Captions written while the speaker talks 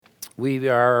We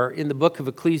are in the book of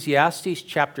Ecclesiastes,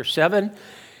 chapter 7,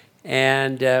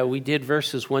 and we did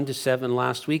verses 1 to 7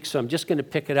 last week, so I'm just going to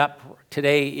pick it up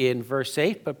today in verse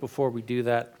 8, but before we do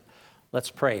that, let's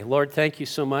pray. Lord, thank you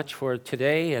so much for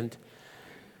today, and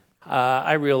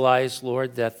I realize,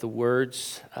 Lord, that the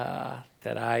words that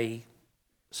I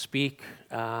speak,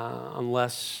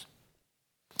 unless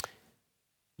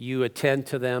you attend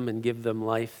to them and give them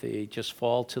life, they just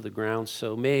fall to the ground.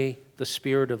 So may the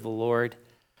Spirit of the Lord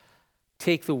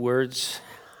take the words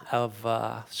of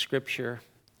Scripture,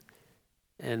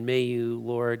 and may you,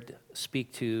 Lord,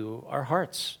 speak to our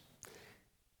hearts.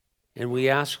 And we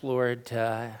ask, Lord,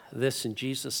 this in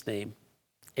Jesus' name.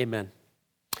 Amen.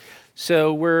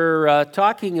 So we're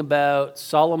talking about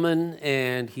Solomon,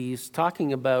 and he's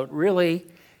talking about really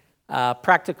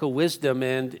practical wisdom.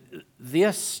 And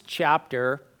this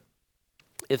chapter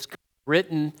is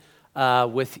written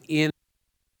within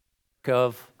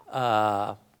of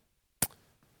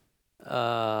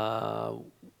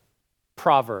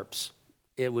Proverbs.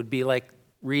 It would be like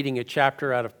reading a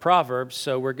chapter out of Proverbs.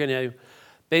 So we're going to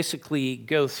basically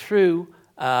go through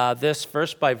this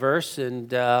verse by verse, and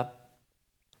the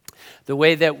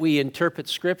way that we interpret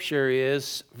Scripture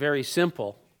is very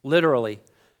simple, literally.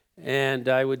 And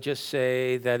I would just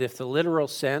say that if the literal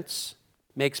sense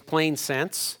makes plain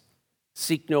sense,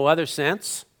 seek no other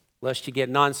sense, lest you get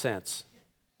nonsense.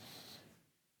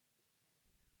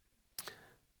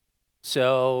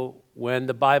 So when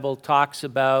the Bible talks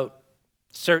about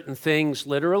certain things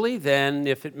literally, then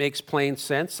if it makes plain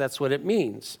sense, that's what it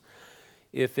means.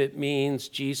 If it means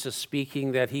Jesus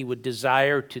speaking that he would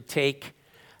desire to take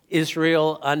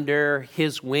Israel under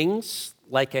his wings,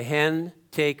 like a hen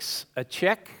takes a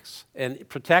chick and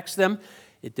protects them,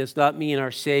 it does not mean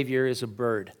our Savior is a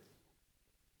bird.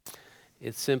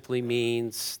 It simply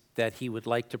means that he would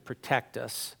like to protect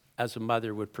us as a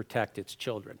mother would protect its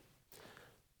children.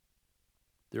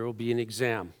 There will be an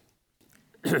exam.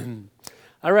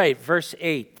 All right, verse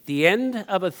 8. The end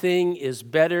of a thing is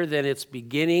better than its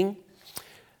beginning.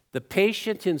 The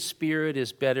patient in spirit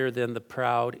is better than the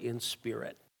proud in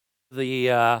spirit.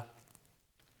 The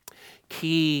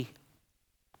key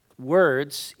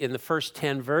words in the first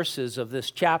 10 verses of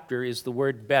this chapter is the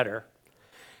word better.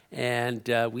 And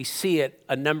we see it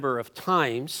a number of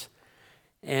times.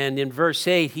 And in verse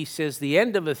 8, he says, the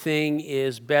end of a thing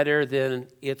is better than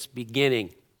its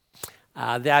beginning.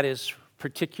 That is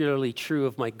particularly true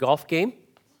of my golf game.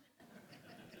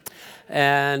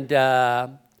 And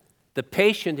the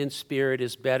patient in spirit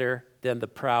is better than the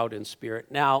proud in spirit.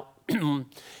 Now,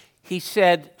 he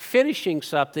said finishing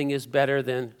something is better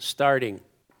than starting.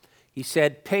 He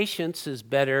said patience is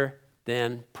better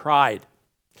than pride.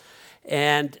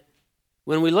 And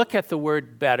when we look at the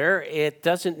word better, it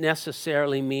doesn't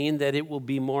necessarily mean that it will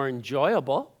be more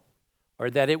enjoyable or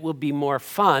that it will be more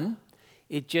fun.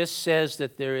 It just says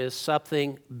that there is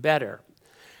something better.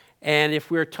 And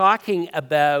if we're talking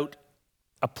about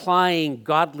applying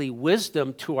godly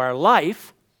wisdom to our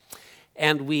life,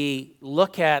 and we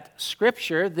look at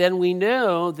Scripture, then we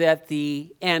know that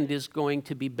the end is going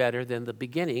to be better than the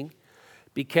beginning,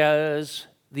 because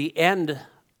the end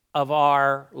of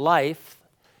our life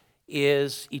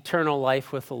is eternal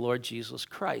life with the Lord Jesus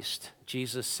Christ.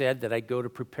 Jesus said that I go to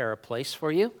prepare a place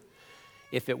for you.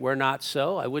 If it were not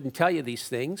so, I wouldn't tell you these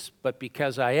things, but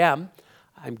because I am,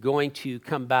 I'm going to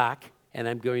come back and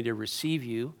I'm going to receive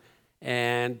you,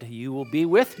 and you will be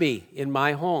with me in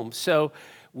my home. So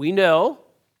we know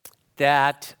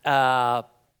that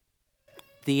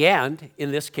the end,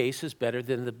 in this case, is better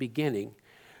than the beginning.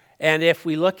 And if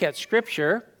we look at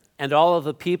Scripture and all of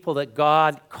the people that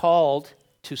God called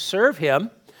to serve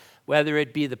him, whether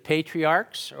it be the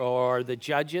patriarchs or the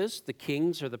judges, the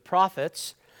kings or the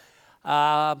prophets,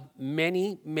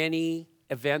 many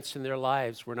events in their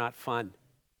lives were not fun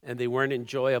and they weren't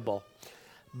enjoyable.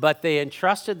 But they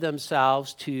entrusted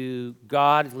themselves to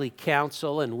godly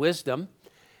counsel and wisdom,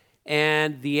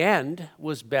 and the end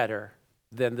was better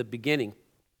than the beginning.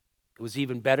 It was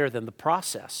even better than the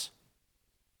process.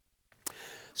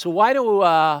 So why do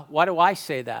I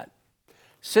say that?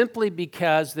 Simply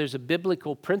because there's a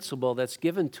biblical principle that's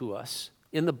given to us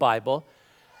in the Bible,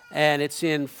 and it's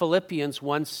in Philippians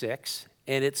 1:6,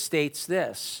 and it states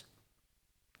this: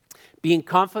 being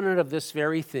confident of this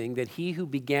very thing, that he who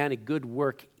began a good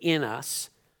work in us,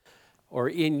 or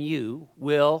in you,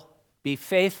 will be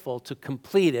faithful to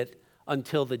complete it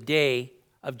until the day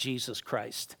of Jesus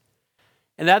Christ.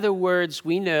 In other words,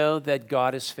 we know that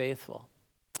God is faithful.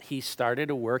 He started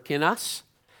a work in us.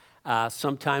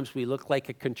 Sometimes we look like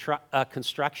a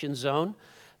construction zone,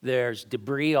 There's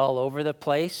debris all over the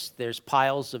place. There's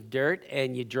piles of dirt,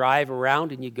 and you drive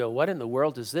around and you go, what in the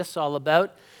world is this all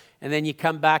about? And then you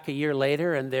come back a year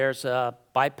later and there's a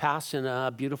bypass in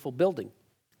a beautiful building.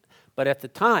 But at the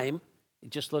time, it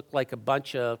just looked like a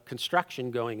bunch of construction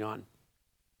going on.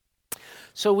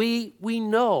 So we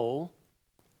know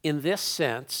in this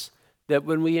sense that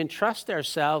when we entrust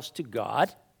ourselves to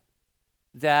God,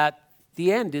 that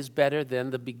the end is better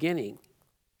than the beginning.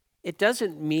 It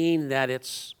doesn't mean that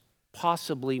it's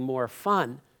possibly more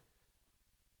fun,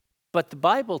 but the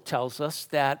Bible tells us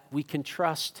that we can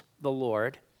trust the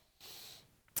Lord,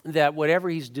 that whatever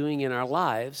He's doing in our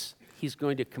lives, He's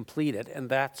going to complete it, and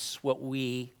that's what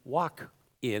we walk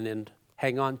in and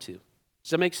hang on to.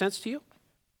 Does that make sense to you?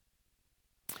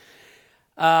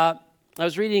 I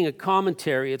was reading a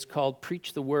commentary. It's called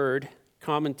Preach the Word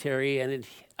commentary, and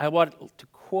I want to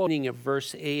quoting of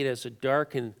verse 8 as a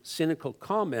dark and cynical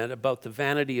comment about the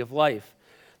vanity of life.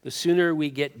 The sooner we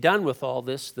get done with all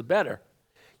this, the better.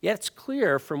 Yet it's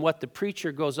clear from what the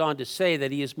preacher goes on to say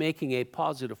that he is making a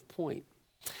positive point.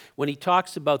 When he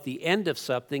talks about the end of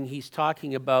something, he's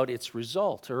talking about its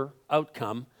result or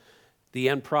outcome, the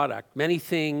end product. Many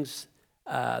things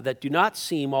that do not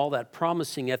seem all that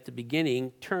promising at the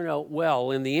beginning turn out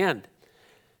well in the end.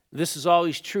 This is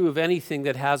always true of anything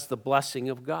that has the blessing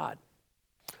of God.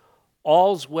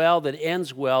 All's well that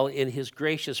ends well in His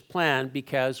gracious plan,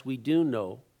 because we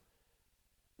know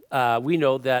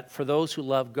that for those who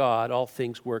love God, all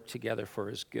things work together for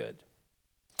His good.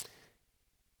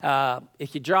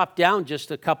 If you drop down just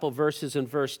a couple verses in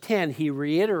verse 10, he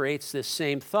reiterates this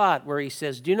same thought where he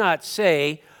says, do not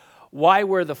say, why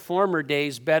were the former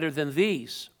days better than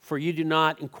these? For you do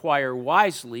not inquire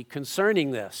wisely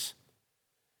concerning this.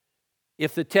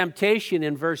 If the temptation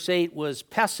in verse 8 was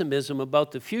pessimism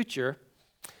about the future,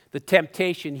 the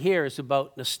temptation here is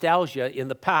about nostalgia in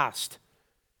the past.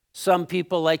 Some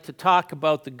people like to talk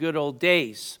about the good old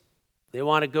days. They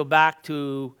want to go back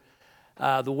to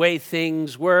the way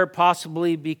things were,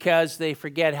 possibly because they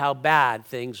forget how bad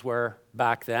things were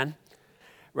back then.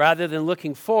 Rather than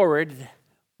looking forward,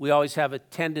 we always have a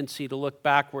tendency to look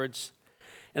backwards.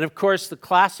 And of course, the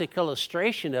classic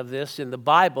illustration of this in the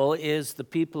Bible is the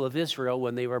people of Israel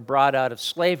when they were brought out of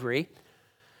slavery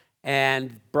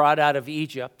and brought out of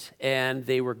Egypt, and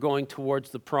they were going towards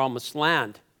the promised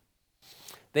land.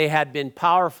 They had been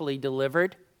powerfully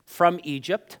delivered from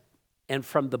Egypt and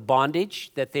from the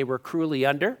bondage that they were cruelly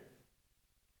under.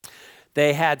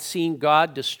 They had seen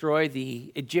God destroy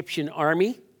the Egyptian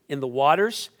army in the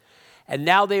waters, and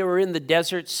now they were in the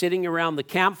desert sitting around the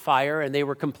campfire, and they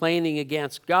were complaining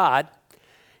against God,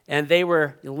 and they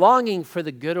were longing for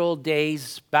the good old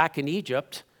days back in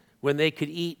Egypt when they could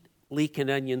eat leek and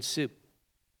onion soup.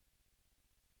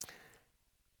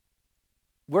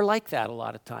 We're like that a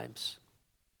lot of times.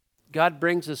 God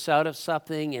brings us out of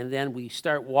something, and then we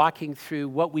start walking through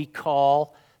what we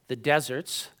call the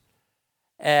deserts,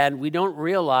 and we don't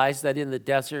realize that in the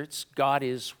deserts, God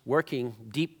is working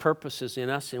deep purposes in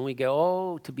us, and we go,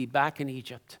 oh, to be back in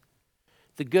Egypt.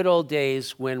 The good old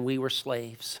days when we were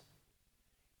slaves,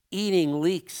 eating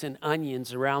leeks and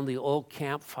onions around the old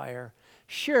campfire.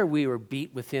 Sure, we were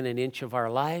beat within an inch of our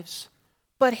lives,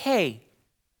 but hey,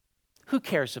 who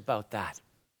cares about that?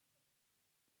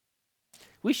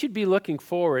 We should be looking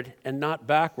forward and not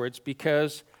backwards,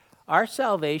 because our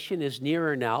salvation is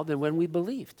nearer now than when we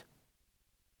believed.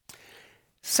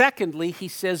 Secondly, he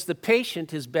says the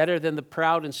patient is better than the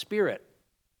proud in spirit.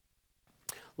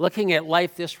 Looking at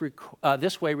life this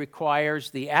way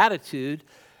requires the attitude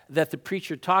that the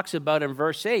preacher talks about in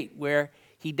verse 8, where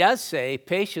he does say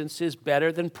patience is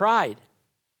better than pride.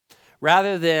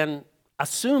 Rather than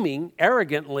assuming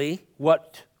arrogantly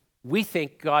what we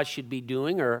think God should be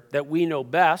doing or that we know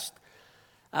best,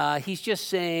 he's just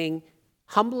saying,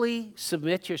 humbly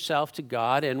submit yourself to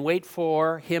God and wait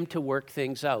for Him to work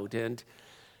things out. And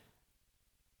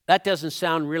that doesn't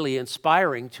sound really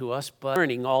inspiring to us, but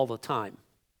learning all the time.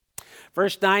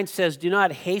 Verse 9 says, do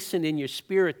not hasten in your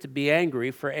spirit to be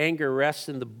angry, for anger rests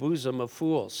in the bosom of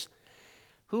fools.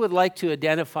 Who would like to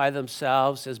identify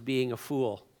themselves as being a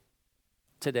fool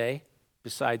today,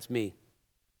 besides me?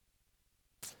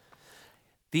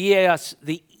 The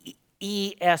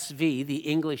ESV, the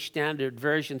English Standard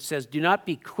Version, says, do not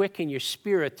be quick in your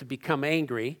spirit to become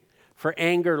angry, for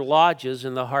anger lodges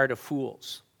in the heart of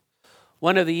fools.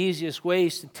 One of the easiest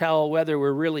ways to tell whether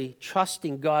we're really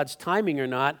trusting God's timing or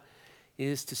not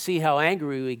is to see how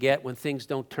angry we get when things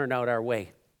don't turn out our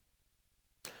way.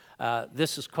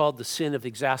 This is called the sin of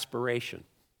exasperation.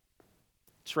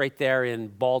 It's right there in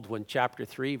Baldwin, chapter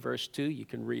 3, verse 2. You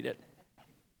can read it.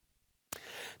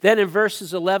 Then in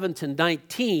verses 11 to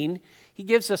 19, he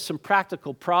gives us some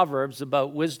practical proverbs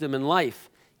about wisdom and life.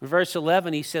 In verse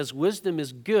 11, he says, wisdom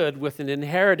is good with an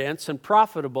inheritance and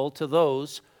profitable to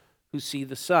those who see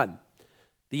the sun.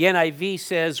 The NIV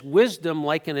says, wisdom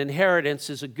like an inheritance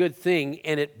is a good thing,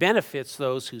 and it benefits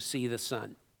those who see the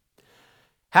sun.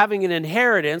 Having an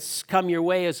inheritance come your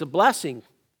way is a blessing,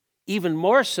 even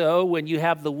more so when you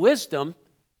have the wisdom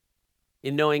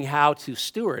in knowing how to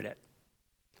steward it.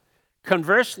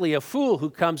 Conversely, a fool who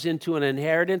comes into an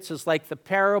inheritance is like the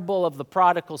parable of the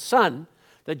prodigal son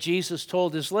that Jesus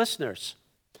told his listeners.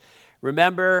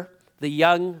 Remember, the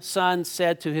young son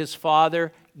said to his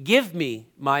father, give me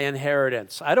my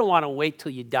inheritance. I don't want to wait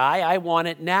till you die. I want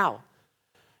it now.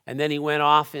 And then he went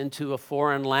off into a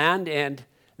foreign land, and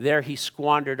there he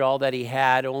squandered all that he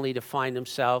had, only to find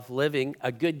himself living,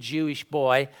 a good Jewish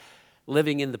boy,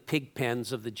 living in the pig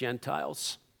pens of the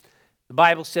Gentiles. The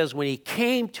Bible says when he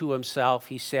came to himself,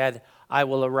 he said, I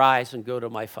will arise and go to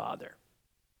my father.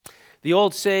 The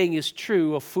old saying is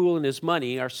true, a fool and his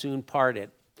money are soon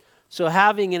parted. So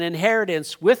having an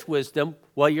inheritance with wisdom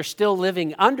while you're still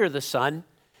living under the sun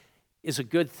is a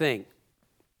good thing.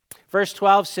 Verse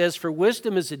 12 says, for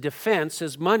wisdom is a defense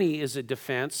as money is a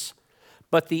defense,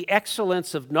 but the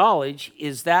excellence of knowledge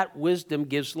is that wisdom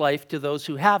gives life to those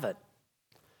who have it.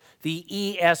 The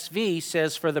ESV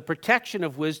says, for the protection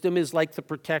of wisdom is like the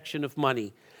protection of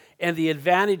money, and the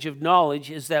advantage of knowledge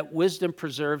is that wisdom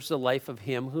preserves the life of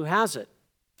him who has it.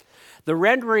 The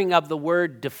rendering of the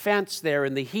word defense there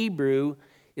in the Hebrew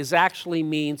actually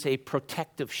means a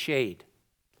protective shade.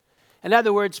 In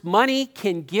other words, money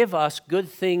can give us good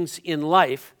things in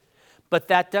life, but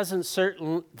that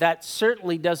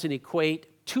certainly doesn't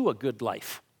equate to a good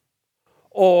life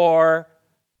or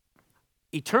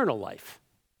eternal life.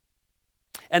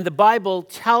 And the Bible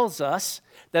tells us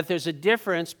that there's a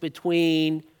difference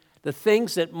between the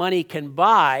things that money can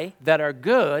buy that are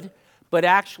good, but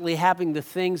actually having the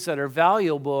things that are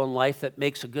valuable in life that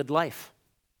makes a good life.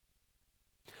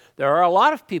 There are a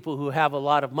lot of people who have a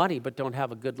lot of money but don't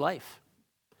have a good life.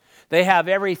 They have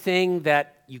everything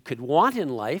that you could want in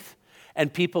life,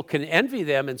 and people can envy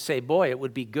them and say, boy, it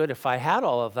would be good if I had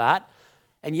all of that.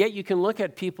 And yet you can look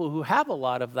at people who have a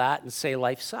lot of that and say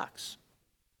life sucks.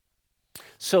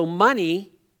 So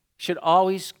money should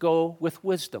always go with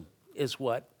wisdom, is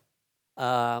what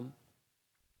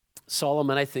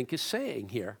Solomon, I think, is saying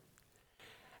here.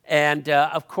 And,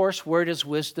 of course, where does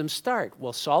wisdom start?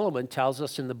 Well, Solomon tells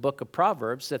us in the book of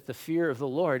Proverbs that the fear of the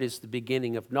Lord is the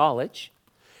beginning of knowledge.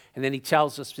 And then he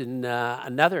tells us in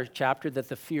another chapter that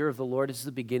the fear of the Lord is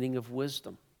the beginning of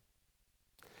wisdom.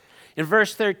 In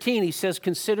verse 13, he says,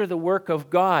 consider the work of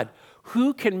God.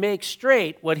 Who can make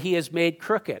straight what he has made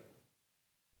crooked?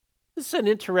 This is an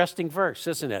interesting verse,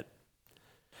 isn't it?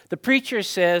 The preacher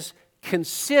says,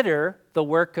 consider the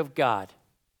work of God.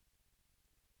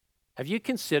 Have you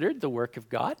considered the work of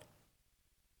God?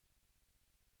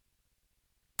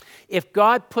 If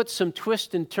God puts some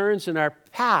twists and turns in our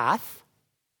path,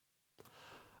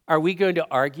 are we going to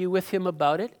argue with him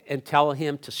about it and tell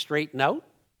him to straighten out?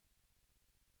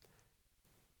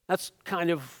 That's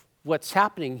kind of what's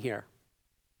happening here.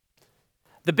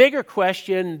 The bigger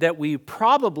question that we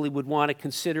probably would want to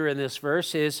consider in this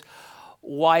verse is,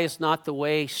 why is not the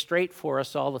way straight for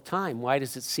us all the time? Why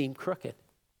does it seem crooked?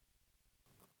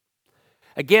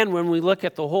 Again, when we look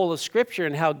at the whole of Scripture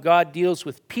and how God deals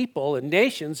with people and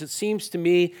nations, it seems to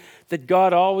me that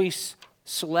God always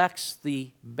selects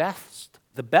the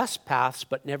best paths,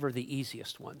 but never the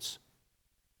easiest ones.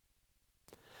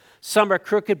 Some are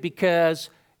crooked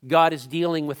because God is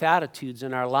dealing with attitudes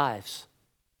in our lives.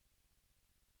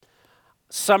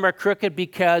 Some are crooked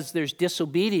because there's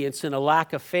disobedience and a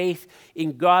lack of faith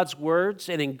in God's words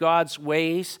and in God's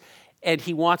ways, and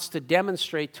he wants to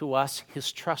demonstrate to us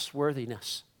his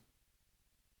trustworthiness.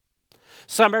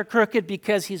 Some are crooked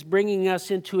because he's bringing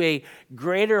us into a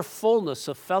greater fullness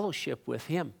of fellowship with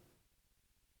him.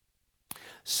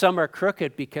 Some are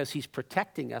crooked because he's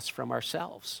protecting us from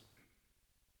ourselves.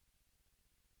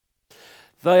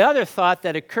 The other thought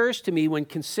that occurs to me when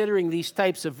considering these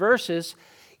types of verses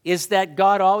is that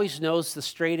God always knows the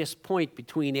straightest point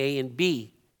between A and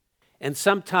B. And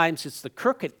sometimes it's the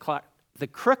crooked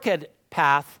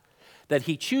path that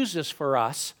he chooses for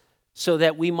us so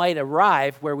that we might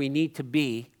arrive where we need to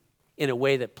be in a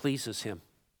way that pleases him.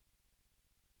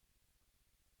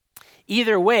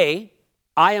 Either way,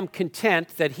 I am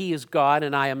content that he is God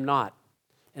and I am not.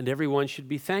 And everyone should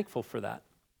be thankful for that.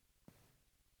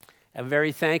 I'm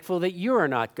very thankful that you are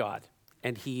not God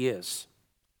and he is.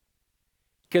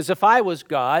 Because if I was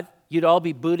God, you'd all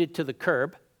be booted to the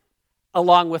curb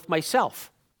along with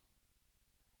myself.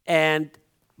 And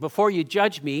before you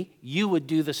judge me, you would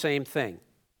do the same thing.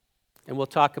 And we'll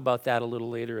talk about that a little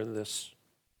later in this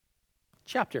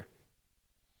chapter.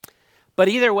 But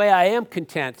either way, I am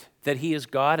content that he is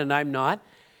God and I'm not.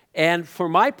 And for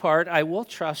my part, I will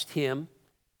trust him,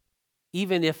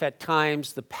 even if at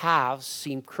times the paths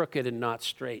seem crooked and not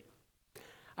straight.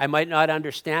 I might not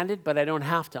understand it, but I don't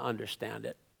have to understand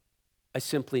it. I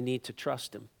simply need to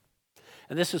trust him.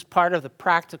 And this is part of the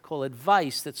practical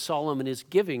advice that Solomon is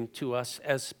giving to us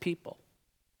as people.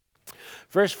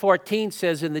 Verse 14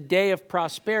 says, in the day of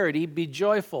prosperity, be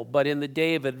joyful, but in the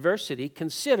day of adversity,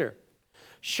 consider.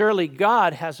 Surely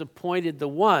God has appointed the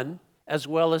one as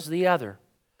well as the other,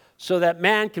 so that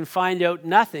man can find out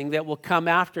nothing that will come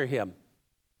after him.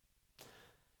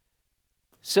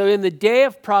 So in the day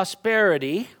of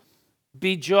prosperity,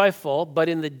 be joyful, but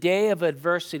in the day of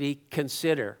adversity,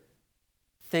 consider.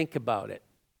 Think about it.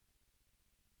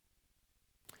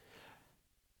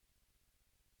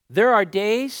 There are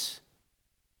days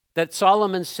that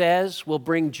Solomon says will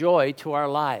bring joy to our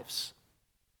lives.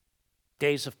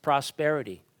 Days of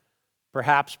prosperity.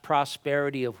 Perhaps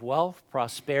prosperity of wealth,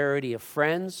 prosperity of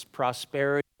friends,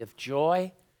 prosperity of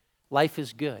joy. Life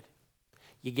is good.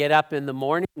 You get up in the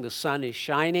morning, the sun is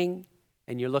shining,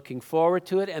 and you're looking forward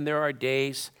to it, and there are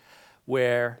days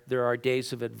where there are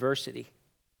days of adversity.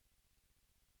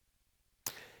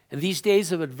 And these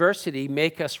days of adversity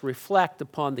make us reflect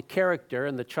upon the character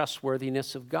and the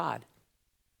trustworthiness of God.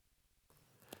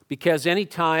 Because any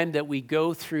time that we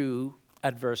go through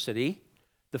adversity,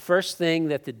 the first thing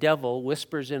that the devil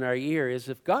whispers in our ear is,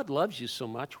 if God loves you so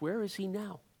much, where is he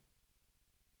now?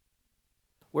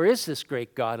 Where is this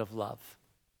great God of love?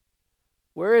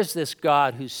 Where is this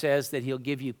God who says that he'll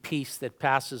give you peace that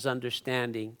passes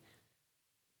understanding?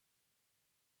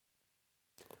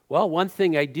 Well, one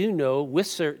thing I do know with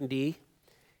certainty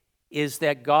is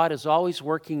that God is always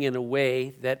working in a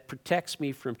way that protects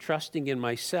me from trusting in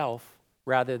myself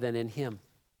rather than in him.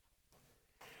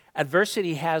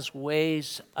 Adversity has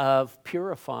ways of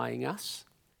purifying us.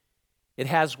 It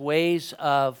has ways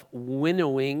of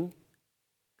winnowing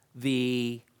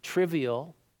the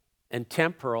trivial and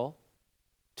temporal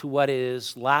to what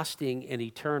is lasting and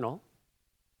eternal.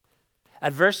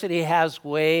 Adversity has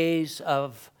ways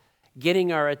of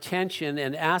getting our attention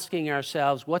and asking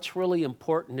ourselves what's really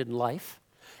important in life.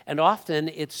 And often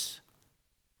it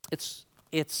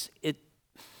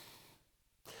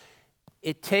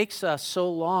takes us so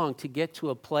long to get to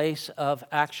a place of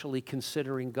actually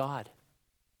considering God.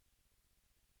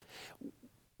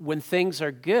 When things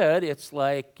are good, it's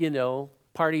like,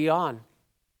 party on.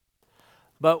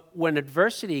 But when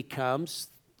adversity comes,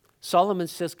 Solomon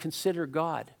says, consider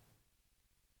God.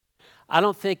 I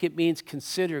don't think it means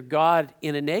consider God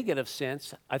in a negative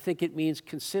sense. I think it means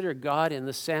consider God in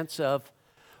the sense of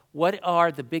what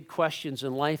are the big questions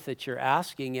in life that you're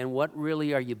asking and what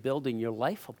really are you building your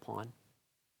life upon?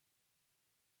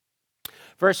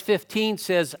 Verse 15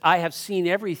 says, I have seen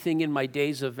everything in my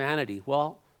days of vanity.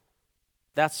 Well,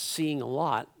 that's seeing a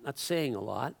lot, not saying a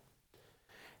lot.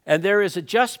 And there is a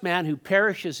just man who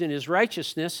perishes in his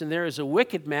righteousness, and there is a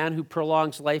wicked man who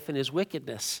prolongs life in his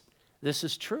wickedness. This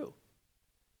is true.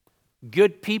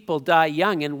 Good people die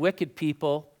young, and wicked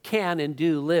people can and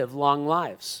do live long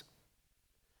lives.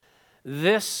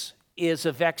 This is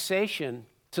a vexation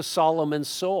to Solomon's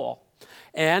soul,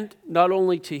 and not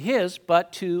only to his,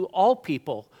 but to all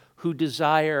people who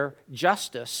desire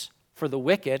justice for the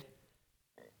wicked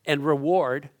and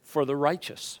reward for the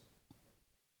righteous.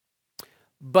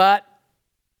 But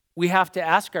we have to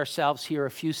ask ourselves here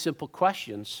a few simple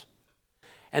questions.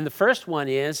 And the first one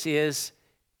is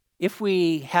if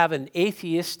we have an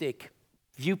atheistic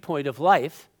viewpoint of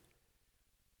life,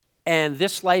 and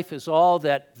this life is all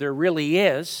that there really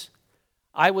is,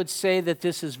 I would say that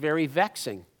this is very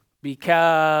vexing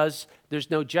because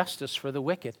there's no justice for the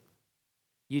wicked.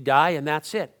 You die and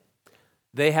that's it.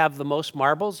 They have the most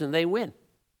marbles and they win.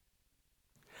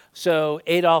 So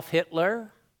Adolf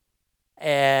Hitler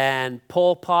and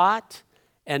Pol Pot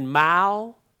and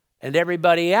Mao and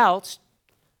everybody else,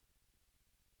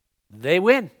 they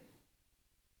win.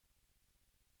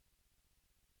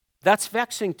 That's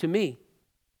vexing to me.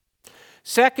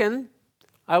 Second,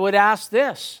 I would ask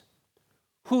this: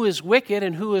 who is wicked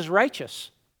and who is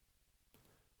righteous?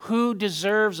 Who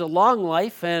deserves a long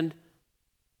life and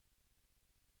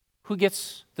who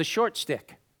gets the short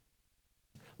stick?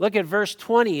 Look at verse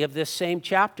 20 of this same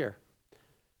chapter.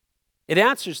 It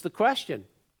answers the question.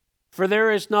 For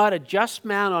there is not a just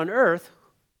man on earth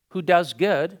who does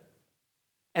good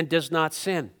and does not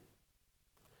sin.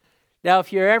 Now,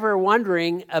 if you're ever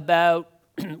wondering about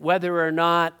whether or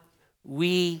not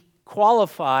we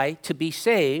qualify to be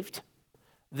saved,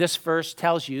 This verse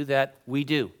tells you that we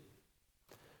do.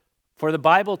 For the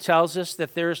Bible tells us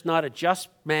that there is not a just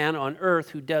man on earth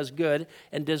who does good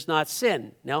and does not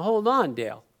sin. Now hold on,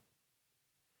 Dale.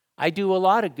 I do a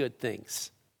lot of good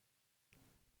things.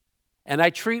 And I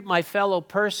treat my fellow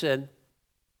person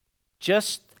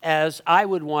just as I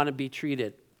would want to be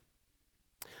treated.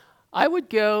 I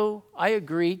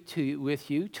agree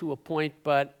with you to a point,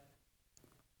 but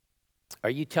are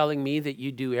you telling me that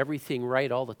you do everything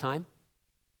right all the time?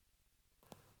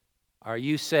 Are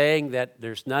you saying that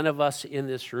there's none of us in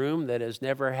this room that has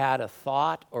never had a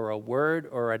thought or a word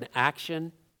or an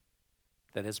action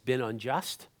that has been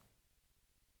unjust?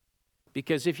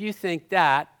 Because if you think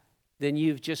that, then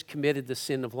you've just committed the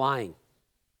sin of lying.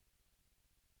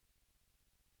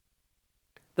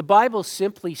 The Bible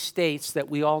simply states that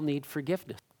we all need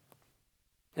forgiveness.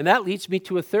 And that leads me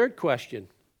to a third question.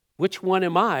 Which one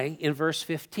am I in verse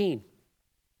 15?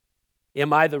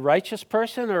 Am I the righteous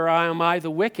person or am I the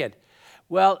wicked?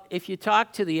 Well, if you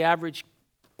talk to the average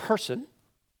person,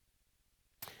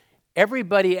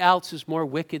 everybody else is more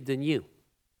wicked than you.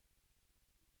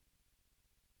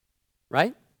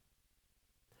 Right?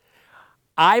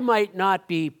 I might not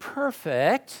be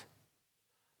perfect,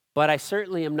 but I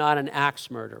certainly am not an axe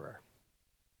murderer.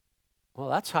 Well,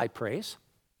 that's high praise.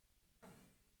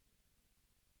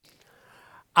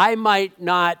 I might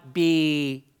not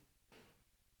be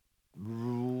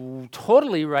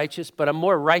totally righteous, but I'm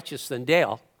more righteous than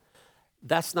Dale.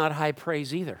 That's not high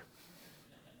praise either.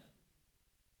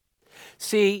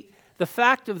 See, the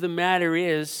fact of the matter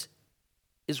is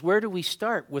where do we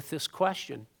start with this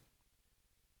question?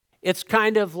 It's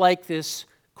kind of like this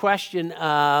question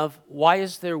of why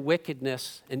is there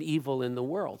wickedness and evil in the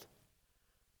world?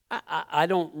 I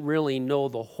don't really know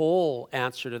the whole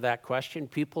answer to that question.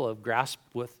 People have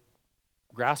grappled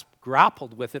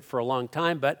with it for a long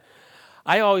time, but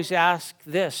I always ask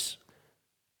this,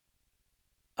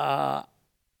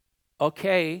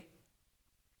 okay,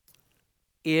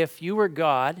 if you were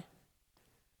God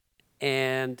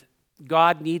and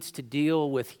God needs to deal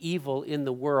with evil in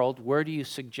the world, where do you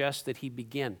suggest that he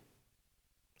begin?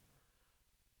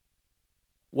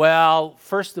 Well,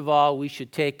 first of all, we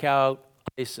should take out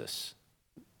ISIS.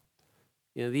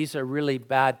 You know, these are really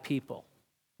bad people.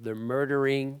 They're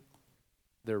murdering,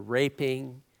 they're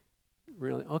raping.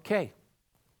 Really, okay,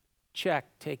 check,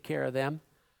 take care of them.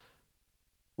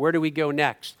 Where do we go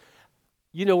next?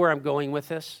 You know where I'm going with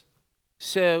this?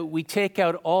 So we take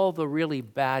out all the really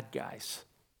bad guys.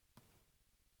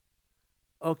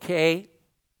 Okay,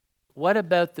 what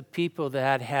about the people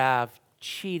that have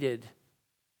cheated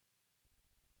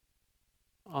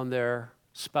on their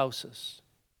spouses?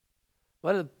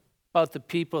 What about the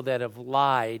people that have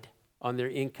lied on their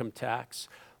income tax?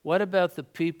 What about the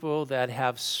people that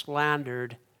have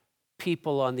slandered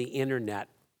people on the internet?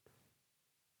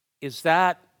 Is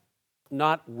that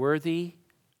not worthy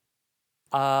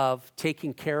of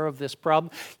taking care of this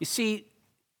problem? You see,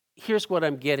 here's what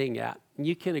I'm getting at.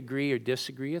 You can agree or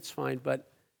disagree, it's fine, but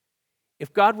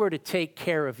if God were to take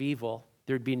care of evil,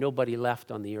 there'd be nobody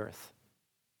left on the earth.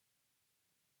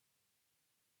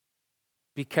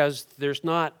 Because there's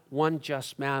not one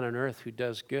just man on earth who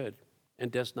does good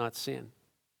and does not sin.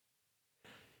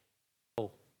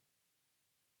 Oh,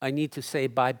 I need to say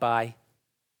bye-bye.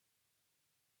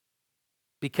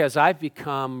 Because I've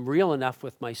become real enough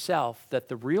with myself that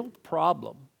the real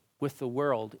problem with the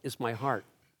world is my heart.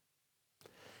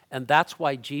 And that's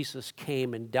why Jesus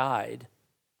came and died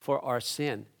for our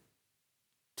sin,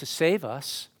 to save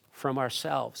us from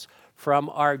ourselves, from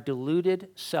our deluded,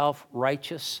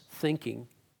 self-righteous thinking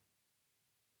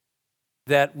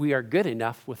that we are good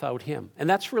enough without him. And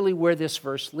that's really where this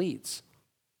verse leads.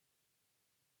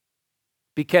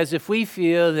 Because if we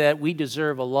feel that we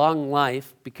deserve a long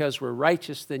life because we're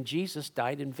righteous, then Jesus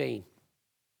died in vain.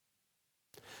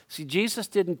 See, Jesus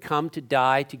didn't come to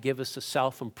die to give us a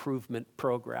self-improvement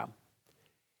program.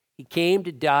 He came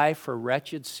to die for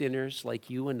wretched sinners like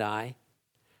you and I,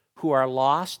 who are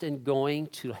lost and going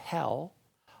to hell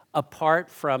apart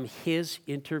from his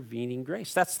intervening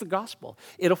grace. That's the gospel.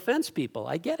 It offends people.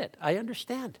 I get it. I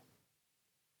understand.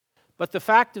 But the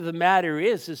fact of the matter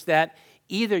is that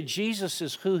either Jesus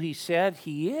is who he said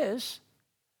he is,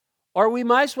 or we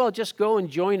might as well just go and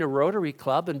join a Rotary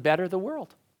Club and better the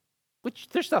world. Which,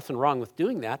 there's nothing wrong with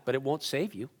doing that, but it won't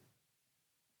save you.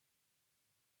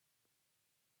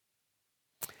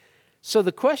 So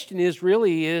the question is,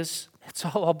 it's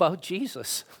all about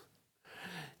Jesus.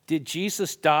 Did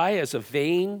Jesus die as a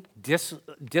vain,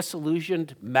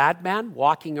 disillusioned madman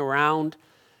walking around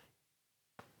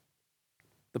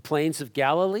the plains of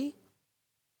Galilee?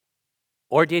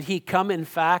 Or did he come, in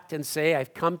fact, and say,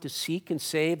 I've come to seek and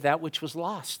save that which was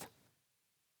lost?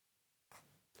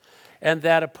 And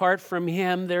that apart from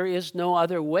him, there is no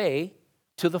other way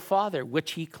to the Father,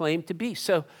 which he claimed to be.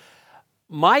 So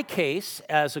my case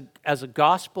as a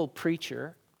gospel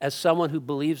preacher, as someone who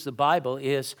believes the Bible,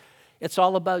 is it's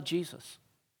all about Jesus.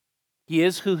 He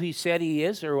is who he said he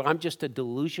is, or I'm just a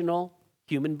delusional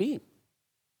human being.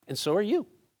 And so are you.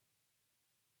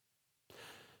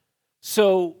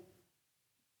 So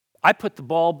I put the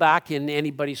ball back in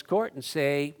anybody's court and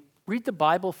say, read the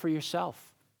Bible for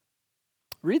yourself.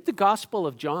 Read the Gospel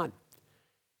of John.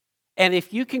 And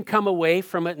if you can come away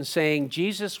from it and saying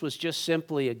Jesus was just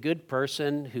simply a good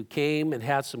person who came and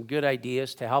had some good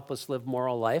ideas to help us live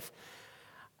moral life,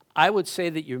 I would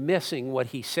say that you're missing what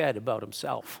he said about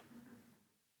himself.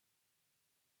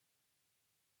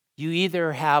 You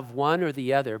either have one or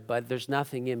the other, but there's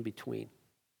nothing in between.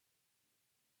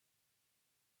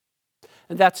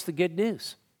 And that's the good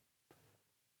news.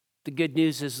 The good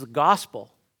news is the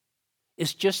gospel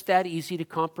is just that easy to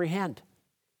comprehend.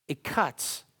 It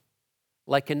cuts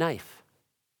like a knife,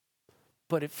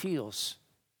 but it feels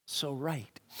so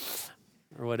right.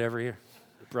 Or whatever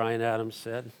Brian Adams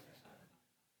said.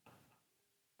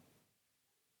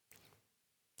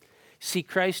 See,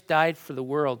 Christ died for the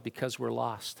world because we're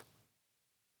lost.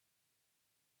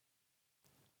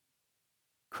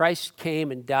 Christ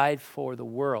came and died for the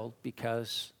world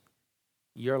because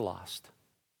you're lost.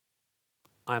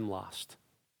 I'm lost.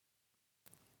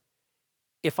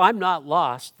 If I'm not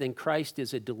lost, then Christ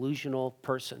is a delusional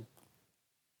person.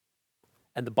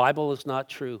 And the Bible is not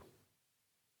true.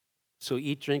 So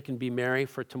eat, drink, and be merry,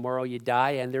 for tomorrow you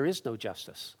die, and there is no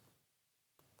justice.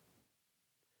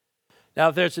 Now,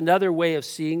 if there's another way of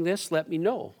seeing this, let me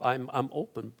know. I'm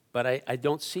open, but I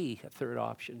don't see a third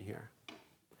option here.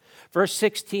 Verse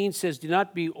 16 says, do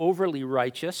not be overly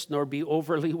righteous, nor be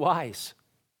overly wise.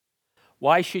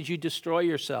 Why should you destroy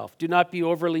yourself? Do not be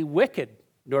overly wicked,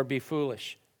 nor be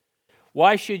foolish.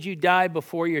 Why should you die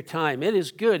before your time? It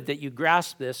is good that you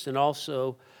grasp this and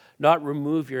also not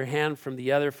remove your hand from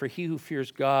the other, for he who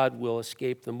fears God will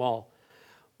escape them all.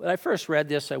 When I first read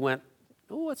this, I went,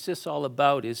 oh, what's this all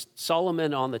about? Is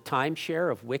Solomon on the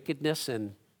timeshare of wickedness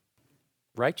and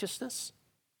righteousness?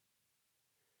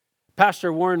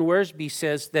 Pastor Warren Wiersbe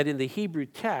says that in the Hebrew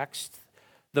text,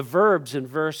 the verbs in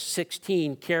verse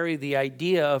 16 carry the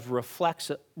idea of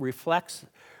reflexive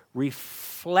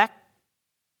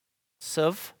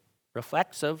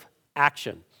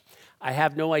action. I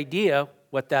have no idea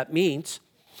what that means,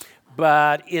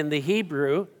 but in the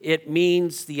Hebrew, it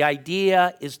means the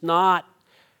idea is not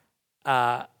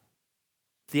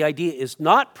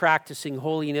practicing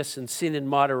holiness and sin in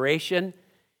moderation.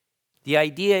 The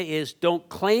idea is don't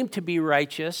claim to be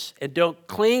righteous and don't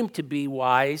claim to be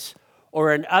wise,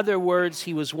 or in other words,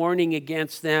 he was warning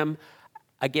against them,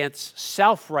 against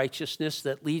self-righteousness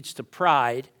that leads to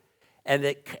pride,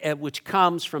 and which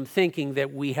comes from thinking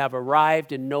that we have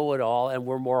arrived and know it all and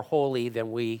we're more holy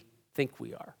than we think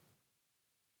we are.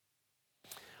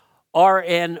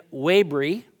 R.N.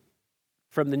 Waybury,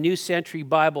 from the New Century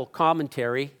Bible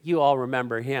Commentary, you all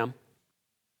remember him,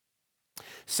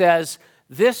 says,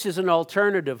 this is an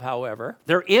alternative, however.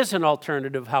 There is an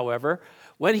alternative, however.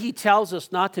 When he tells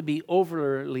us not to be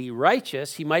overly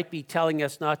righteous, he might be telling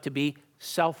us not to be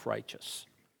self-righteous.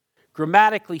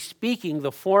 Grammatically speaking,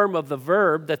 the form of the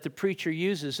verb that the preacher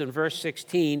uses in verse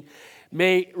 16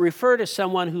 may refer to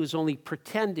someone who is only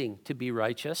pretending to be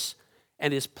righteous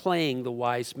and is playing the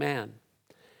wise man.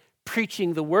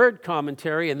 Preaching the Word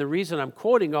commentary, and the reason I'm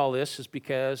quoting all this is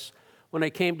because when I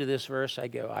came to this verse, I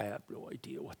go, I have no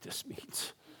idea what this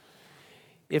means.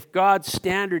 If God's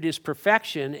standard is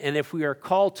perfection, and if we are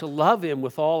called to love him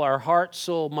with all our heart,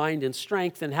 soul, mind, and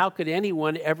strength, then how could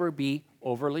anyone ever be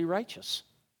overly righteous?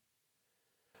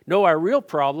 No, our real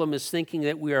problem is thinking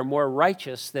that we are more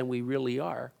righteous than we really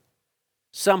are.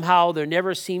 Somehow there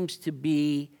never seems to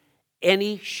be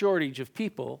any shortage of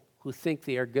people who think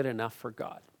they are good enough for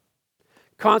God.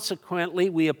 Consequently,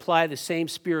 we apply the same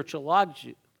spiritual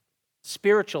logic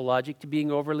to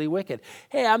being overly wicked.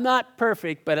 Hey, I'm not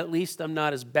perfect, but at least I'm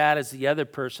not as bad as the other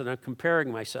person I'm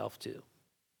comparing myself to.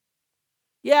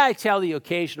 Yeah, I tell the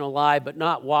occasional lie, but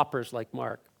not whoppers like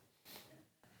Mark.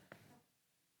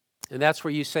 And that's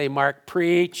where you say, Mark,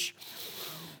 preach.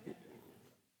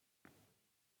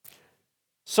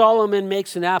 Solomon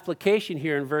makes an application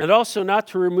here in verse, and also not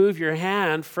to remove your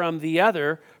hand from the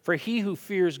other, for he who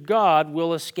fears God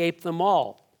will escape them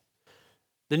all.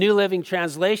 The New Living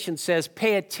Translation says,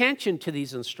 pay attention to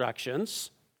these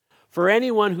instructions, for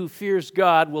anyone who fears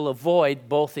God will avoid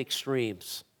both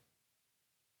extremes.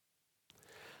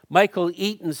 Michael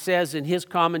Eaton says in his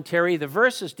commentary, the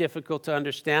verse is difficult to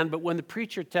understand, but when the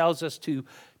preacher tells us to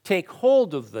take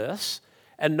hold of this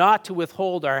and not to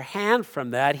withhold our hand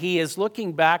from that, he is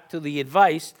looking back to the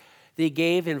advice that he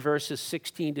gave in verses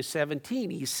 16 to 17.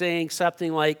 He's saying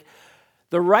something like,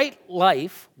 the right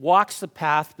life walks the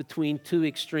path between two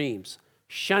extremes,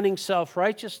 shunning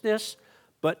self-righteousness,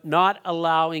 but not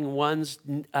allowing one's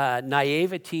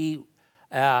naivety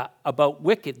about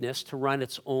wickedness to run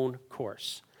its own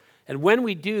course. And when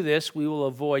we do this, we will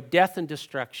avoid death and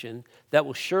destruction that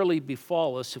will surely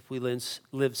befall us if we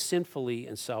live sinfully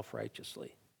and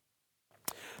self-righteously.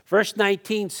 Verse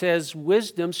 19 says,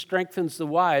 wisdom strengthens the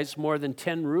wise more than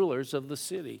 10 rulers of the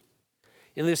city.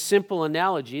 In this simple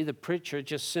analogy, the preacher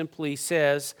just simply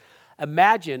says,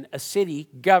 imagine a city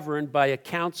governed by a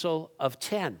council of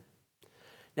 10.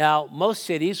 Now, most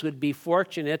cities would be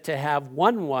fortunate to have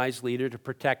one wise leader to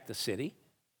protect the city.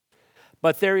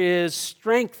 But there is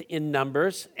strength in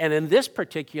numbers, and in this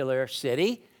particular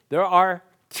city, there are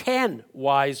 10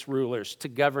 wise rulers to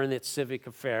govern its civic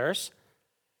affairs.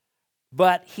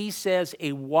 But he says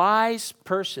a wise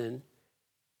person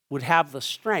would have the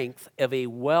strength of a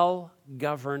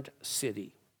well-governed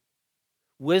city.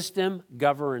 Wisdom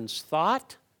governs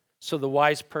thought, so the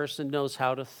wise person knows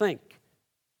how to think.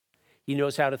 He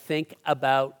knows how to think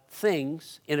about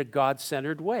things in a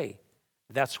God-centered way.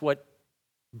 That's what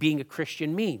being a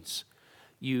Christian means.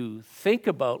 You think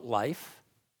about life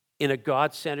in a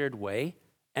God-centered way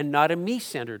and not a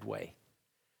me-centered way.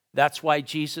 That's why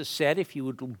Jesus said, if you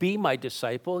would be my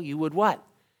disciple, you would what?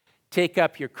 Take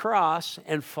up your cross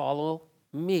and follow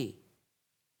me.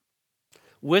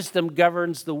 Wisdom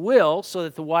governs the will so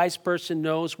that the wise person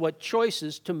knows what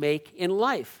choices to make in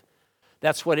life.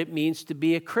 That's what it means to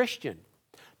be a Christian.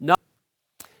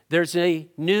 There's a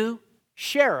new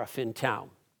sheriff in town,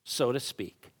 so to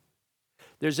speak.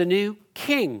 There's a new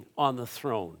king on the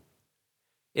throne.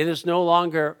 It is no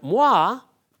longer moi,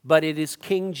 but it is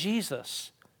King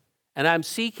Jesus. And I'm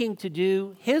seeking to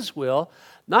do his will,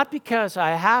 not because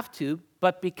I have to,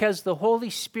 but because the Holy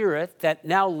Spirit that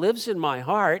now lives in my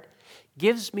heart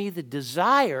gives me the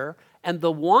desire and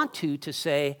the want to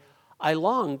say, I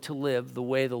long to live the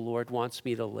way the Lord wants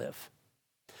me to live.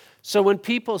 So when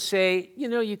people say,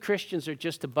 you Christians are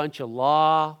just a bunch of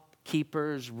law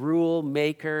keepers, rule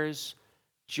makers,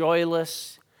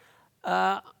 joyless,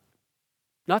 not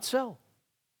so.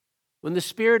 When the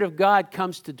Spirit of God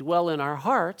comes to dwell in our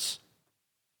hearts,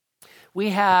 we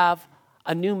have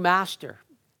a new master,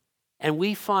 and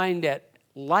we find that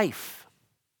life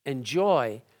and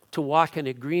joy to walk in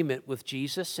agreement with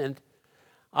Jesus. And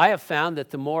I have found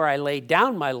that the more I lay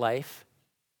down my life,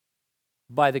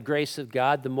 by the grace of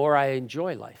God, the more I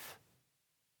enjoy life.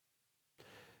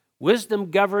 Wisdom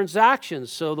governs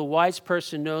actions, so the wise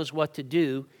person knows what to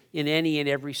do in any and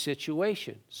every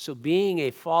situation. So being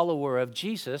a follower of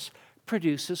Jesus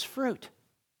produces fruit.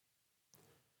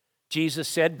 Jesus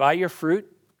said, by your fruit,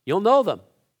 you'll know them.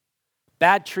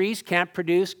 Bad trees can't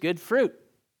produce good fruit.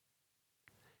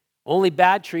 Only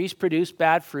bad trees produce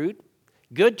bad fruit.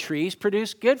 Good trees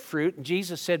produce good fruit. And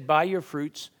Jesus said, by your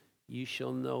fruits, you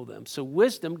shall know them. So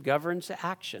wisdom governs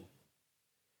action.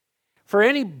 For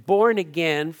any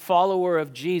born-again follower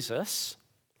of Jesus,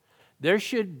 there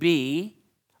should be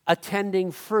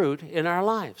attending fruit in our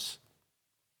lives.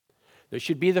 There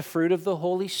should be the fruit of the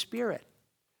Holy Spirit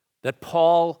that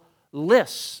Paul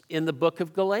lists in the book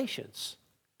of Galatians.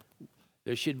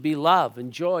 There should be love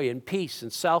and joy and peace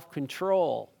and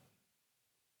self-control,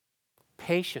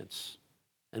 patience,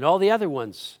 and all the other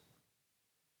ones.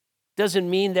 Doesn't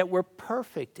mean that we're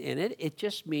perfect in it. It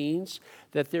just means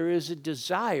that there is a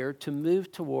desire to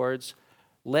move towards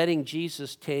letting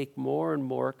Jesus take more and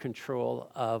more control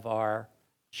of our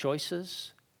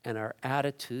choices and our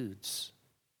attitudes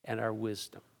and our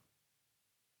wisdom.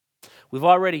 We've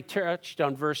already touched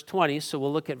on verse 20, so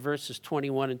we'll look at verses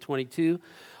 21 and 22.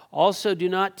 Also, do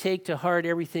not take to heart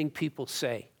everything people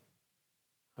say.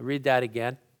 I'll read that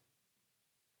again.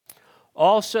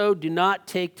 Also, do not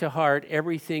take to heart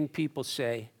everything people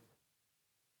say,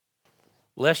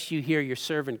 lest you hear your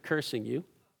servant cursing you.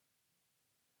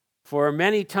 For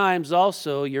many times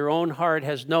also your own heart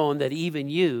has known that even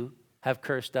you have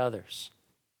cursed others.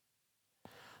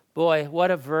 Boy, what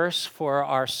a verse for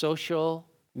our social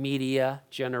media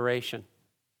generation.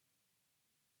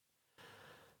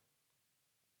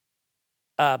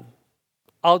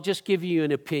 I'll just give you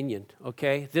an opinion,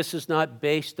 okay? This is not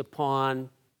based upon,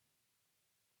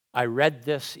 I read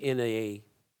this in a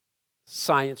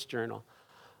science journal.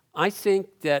 I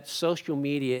think that social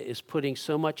media is putting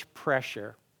so much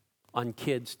pressure on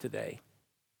kids today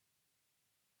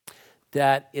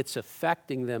that it's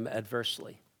affecting them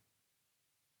adversely.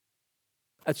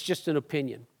 That's just an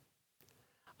opinion.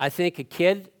 I think a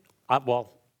kid,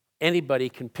 anybody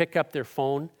can pick up their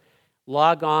phone,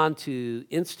 log on to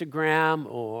Instagram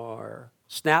or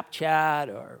Snapchat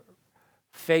or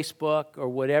Facebook or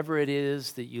whatever it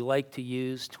is that you like to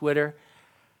use, Twitter,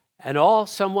 and all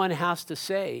someone has to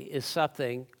say is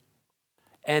something,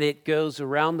 and it goes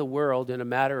around the world in a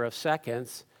matter of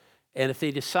seconds. And if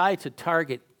they decide to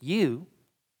target you,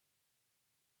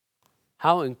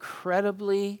 how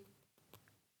incredibly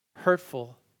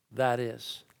hurtful that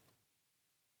is.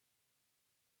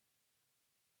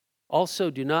 Also,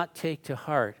 do not take to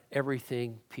heart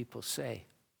everything people say.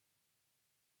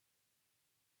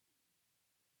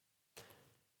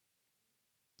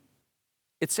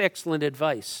 It's excellent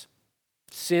advice,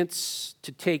 since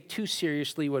to take too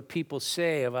seriously what people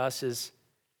say of us is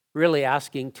really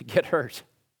asking to get hurt.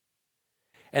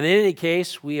 And in any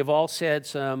case, we have all said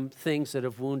some things that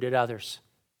have wounded others.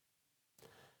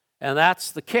 And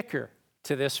that's the kicker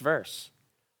to this verse.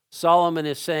 Solomon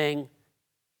is saying,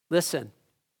 listen,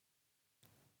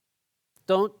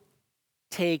 don't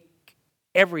take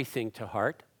everything to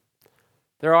heart.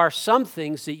 There are some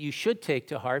things that you should take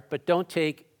to heart, but don't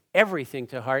take everything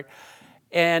to heart.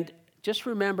 And just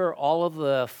remember all of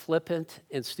the flippant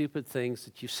and stupid things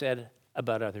that you said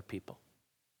about other people.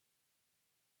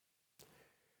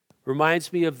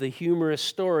 Reminds me of the humorous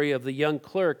story of the young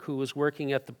clerk who was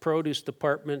working at the produce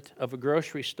department of a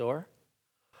grocery store.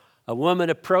 A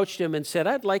woman approached him and said,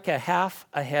 "I'd like a half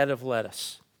a head of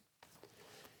lettuce."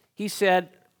 He said,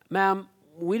 "Ma'am,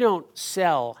 we don't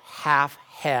sell half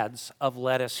heads of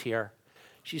lettuce here."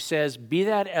 She says, "Be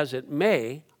that as it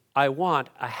may, I want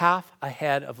a half a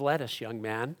head of lettuce, young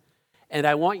man, and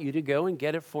I want you to go and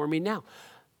get it for me now."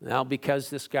 Now,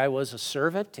 because this guy was a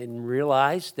servant and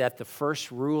realized that the first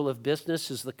rule of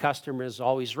business is the customer is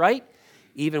always right,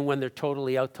 even when they're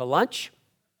totally out to lunch,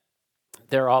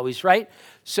 they're always right.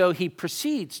 So he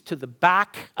proceeds to the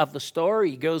back of the store.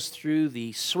 He goes through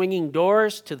the swinging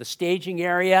doors to the staging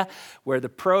area where the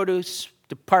produce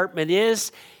department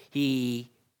is.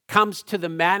 He comes to the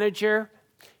manager.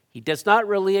 He does not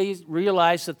really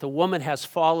realize that the woman has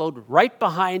followed right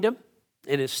behind him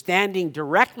and is standing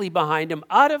directly behind him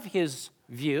out of his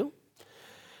view.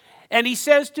 And he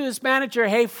says to his manager,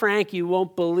 "Hey, Frank, you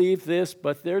won't believe this,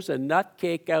 but there's a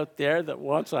nutcake out there that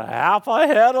wants a half a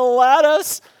head of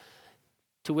lettuce."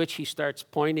 To which he starts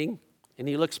pointing, and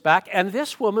he looks back, and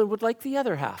this woman would like the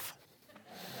other half.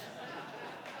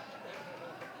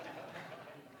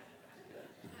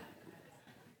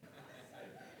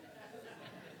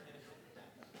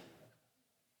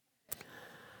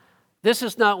 This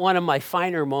is not one of my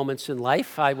finer moments in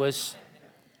life. I was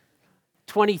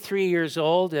 23 years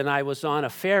old, and I was on a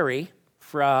ferry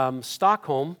from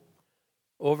Stockholm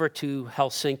over to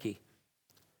Helsinki.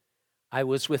 I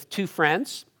was with two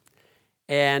friends,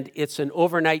 and it's an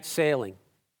overnight sailing.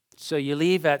 So you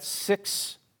leave at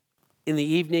 6 in the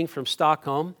evening from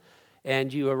Stockholm,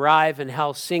 and you arrive in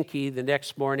Helsinki the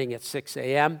next morning at 6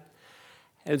 a.m.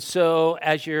 And so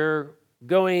as you're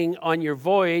going on your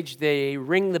voyage, they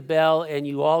ring the bell, and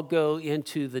you all go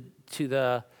into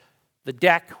the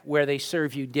deck where they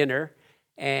serve you dinner,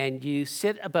 and you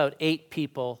sit about 8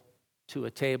 people to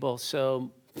a table.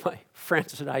 So my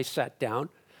friends and I sat down,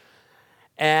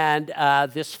 and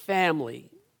this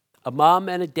family, a mom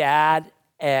and a dad,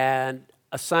 and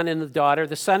a son and a daughter.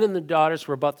 The son and the daughters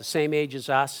were about the same age as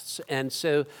us, and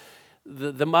so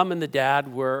the mom and the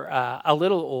dad were a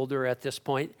little older at this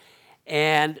point.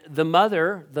 And the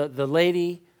mother, the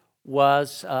lady,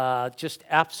 was just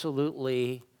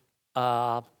absolutely,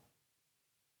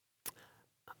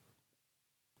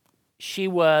 she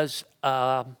was,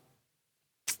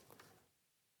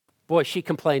 she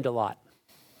complained a lot.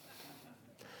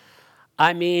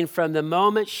 I mean, from the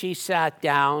moment she sat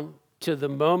down to the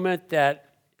moment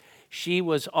that she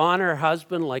was on her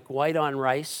husband like white on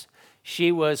rice,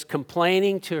 she was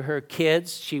complaining to her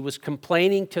kids. She was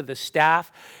complaining to the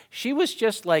staff. She was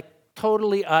just like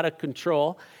totally out of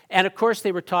control. And of course,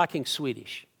 they were talking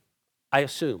Swedish, I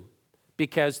assume,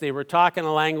 because they were talking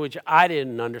a language I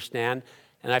didn't understand.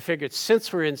 And I figured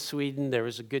since we're in Sweden, there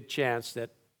was a good chance that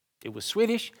it was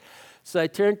Swedish. So I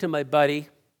turned to my buddy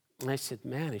and I said,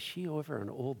 "Man, is she over an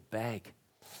old bag?"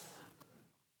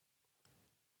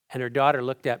 And her daughter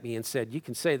looked at me and said, "You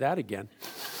can say that again."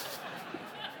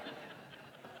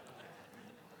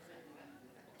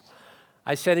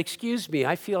 I said, "Excuse me,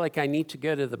 I feel like I need to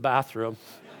go to the bathroom."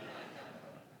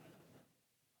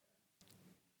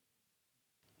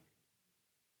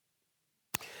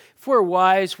 If we're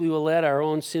wise, we will let our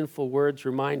own sinful words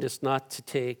remind us not to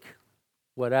take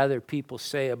what other people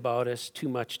say about us too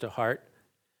much to heart.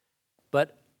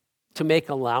 But to make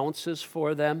allowances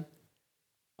for them,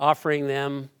 offering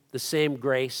them the same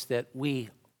grace that we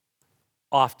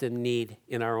often need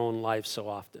in our own lives so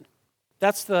often.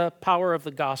 That's the power of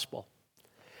the gospel.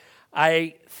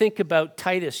 I think about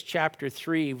Titus chapter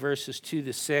 3, verses 2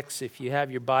 to 6. If you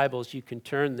have your Bibles, you can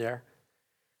turn there.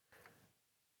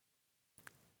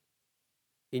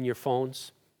 In your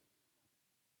phones,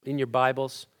 in your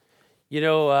Bibles. You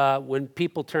know, when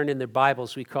people turn in their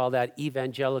Bibles, we call that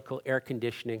evangelical air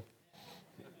conditioning.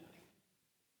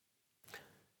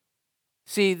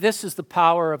 See, this is the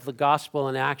power of the gospel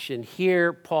in action.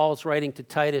 Here, Paul's writing to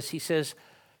Titus. He says,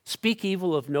 "Speak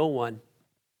evil of no one,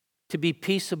 to be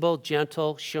peaceable,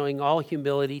 gentle, showing all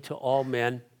humility to all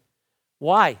men."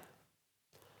 Why?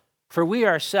 For we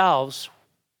ourselves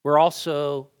were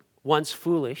also once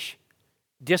foolish,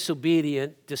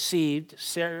 disobedient, deceived,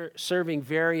 serving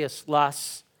various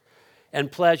lusts and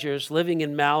pleasures, living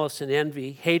in malice and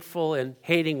envy, hateful and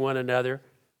hating one another.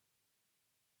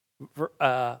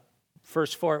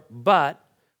 Verse 4, "But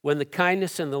when the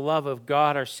kindness and the love of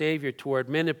God our Savior toward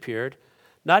men appeared,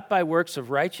 not by works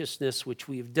of righteousness which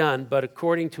we have done, but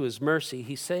according to his mercy,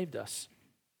 he saved us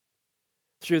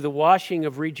through the washing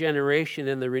of regeneration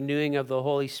and the renewing of the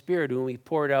Holy Spirit, whom he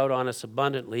poured out on us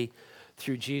abundantly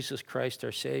through Jesus Christ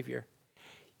our Savior."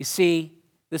 You see,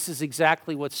 this is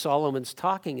exactly what Solomon's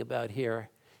talking about here.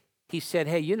 He said,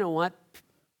 hey, you know what?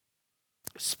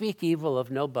 Speak evil of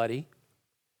nobody,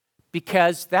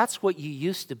 because that's what you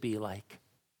used to be like.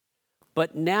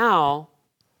 But now,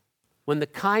 when the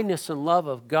kindness and love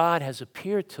of God has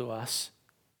appeared to us,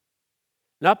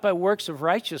 not by works of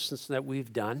righteousness that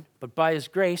we've done, but by his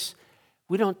grace,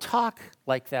 we don't talk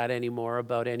like that anymore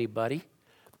about anybody,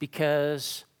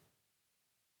 because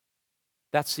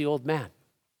that's the old man.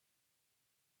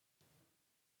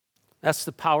 That's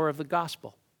the power of the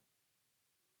gospel.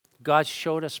 God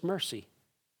showed us mercy.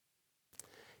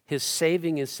 His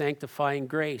saving and sanctifying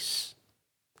grace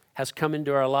has come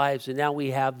into our lives, and now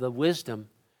we have the wisdom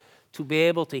to be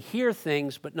able to hear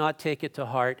things but not take it to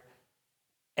heart,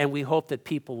 and we hope that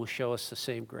people will show us the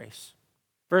same grace.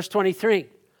 Verse 23,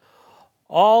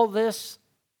 all this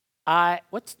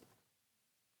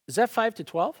is that 5 to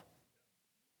 12?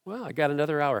 Well, I got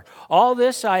another hour. All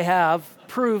this I have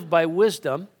proved by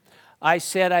wisdom. I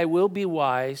said I will be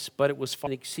wise, but it was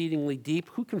exceedingly deep.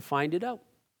 Who can find it out?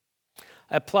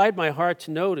 I applied my heart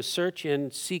to know, to search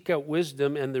and seek out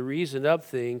wisdom and the reason of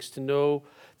things, to know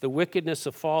the wickedness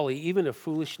of folly, even of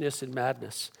foolishness and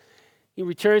madness. He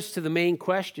returns to the main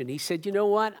question. He said, you know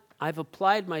what? I've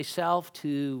applied myself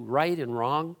to right and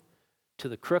wrong, to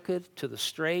the crooked, to the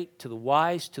straight, to the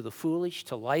wise, to the foolish,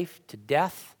 to life, to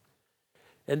death.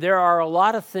 And there are a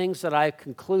lot of things that I've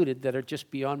concluded that are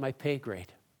just beyond my pay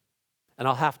grade. And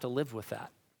I'll have to live with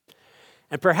that.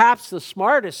 And perhaps the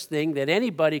smartest thing that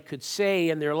anybody could say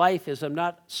in their life is, I'm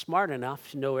not smart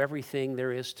enough to know everything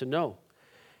there is to know.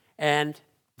 And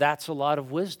that's a lot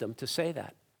of wisdom to say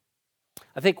that.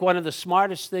 I think one of the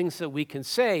smartest things that we can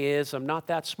say is, I'm not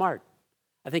that smart.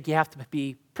 I think you have to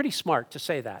be pretty smart to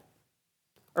say that.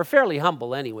 Or fairly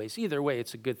humble anyways. Either way,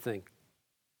 it's a good thing.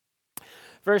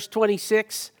 Verse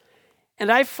 26,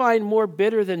 and I find more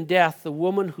bitter than death the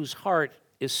woman whose heart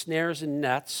is snares and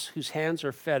nets, whose hands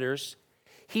are fetters.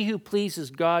 He who pleases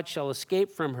God shall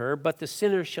escape from her, but the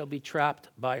sinner shall be trapped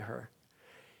by her.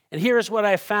 And here is what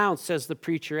I found, says the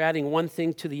preacher, adding one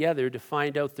thing to the other to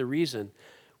find out the reason,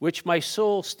 which my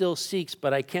soul still seeks,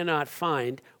 but I cannot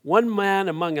find. One man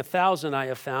among 1,000 I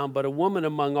have found, but a woman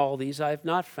among all these I have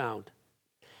not found.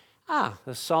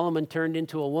 Has Solomon turned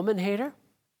into a woman hater?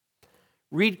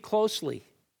 Read closely.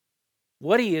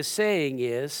 What he is saying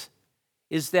is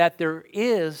that there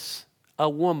is a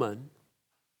woman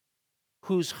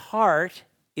whose heart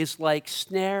is like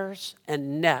snares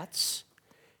and nets,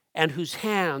 and whose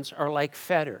hands are like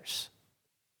fetters.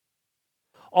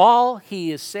 All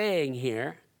he is saying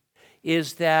here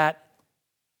is that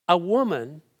a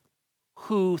woman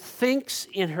who thinks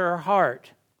in her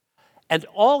heart, and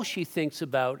all she thinks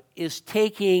about is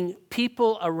taking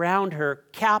people around her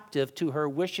captive to her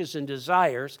wishes and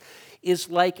desires, is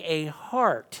like a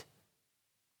heart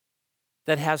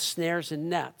that has snares and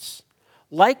nets.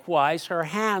 Likewise, her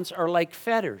hands are like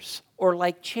fetters or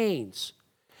like chains.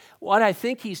 What I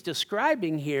think he's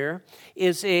describing here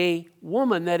is a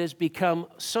woman that has become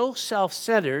so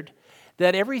self-centered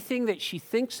that everything that she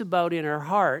thinks about in her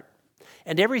heart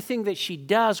and everything that she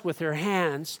does with her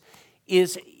hands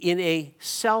is in a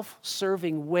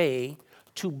self-serving way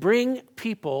to bring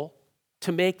people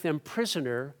to make them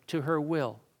prisoner to her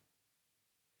will.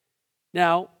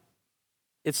 Now,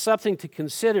 it's something to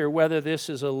consider whether this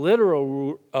is a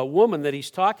literal woman that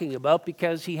he's talking about,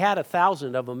 because he had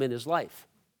 1,000 of them in his life.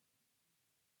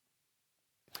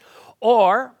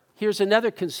 Or, here's another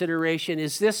consideration,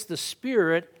 is this the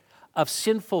spirit of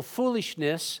sinful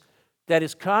foolishness that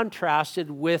is contrasted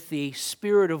with the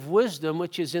spirit of wisdom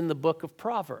which is in the book of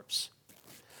Proverbs?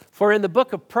 For in the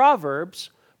book of Proverbs,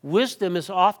 wisdom is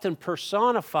often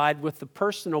personified with the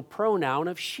personal pronoun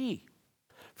of she.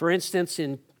 For instance,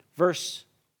 in verse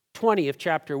 20 of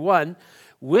chapter 1,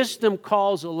 wisdom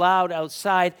calls aloud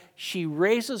outside, she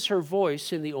raises her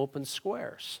voice in the open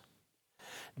squares.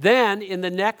 Then, in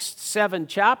the next 7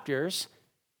 chapters,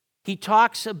 he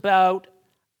talks about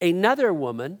another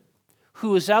woman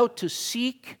who is out to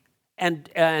seek and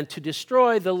to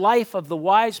destroy the life of the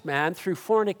wise man through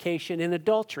fornication and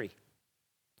adultery.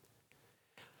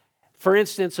 For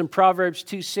instance, in Proverbs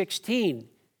 2:16,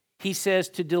 he says,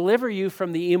 to deliver you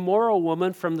from the immoral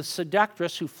woman, from the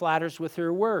seductress who flatters with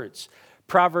her words.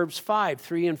 Proverbs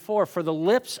 5:3 and 4, for the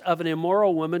lips of an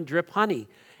immoral woman drip honey,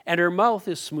 and her mouth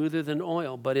is smoother than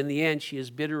oil, but in the end she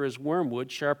is bitter as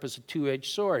wormwood, sharp as a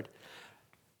two-edged sword.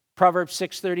 Proverbs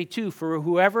 6:32, for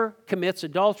whoever commits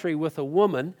adultery with a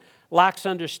woman lacks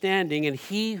understanding, and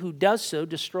he who does so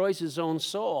destroys his own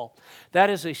soul. That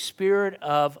is a spirit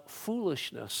of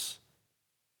foolishness.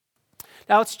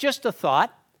 Now, it's just a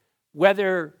thought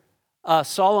whether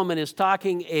Solomon is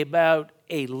talking about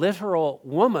a literal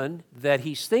woman that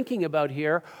he's thinking about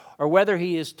here, or whether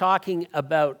he is talking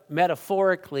about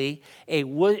metaphorically a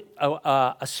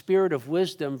spirit of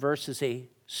wisdom versus a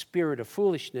spirit of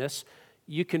foolishness.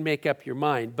 You can make up your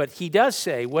mind. But he does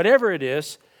say, whatever it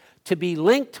is, to be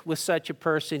linked with such a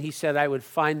person, he said, I would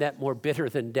find that more bitter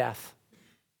than death.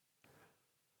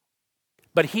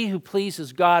 But he who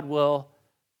pleases God will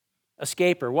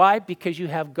escape her. Why? Because you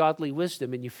have godly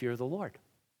wisdom and you fear the Lord.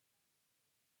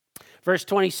 Verse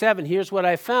 27, here's what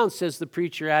I found, says the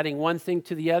preacher, adding one thing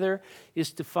to the other,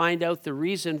 is to find out the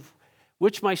reason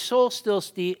which my soul still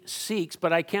seeks,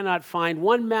 but I cannot find.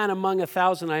 One man among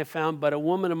 1,000 I have found, but a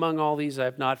woman among all these I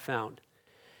have not found.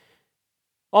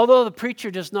 Although the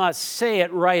preacher does not say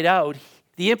it right out,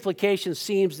 the implication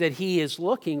seems that he is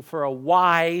looking for a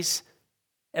wise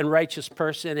and righteous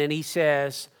person, and he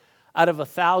says, out of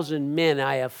 1,000 men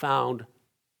I have found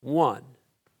one,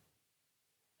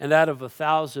 and out of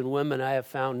 1,000 women I have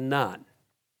found none.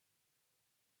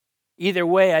 Either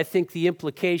way, I think the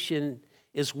implication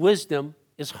is wisdom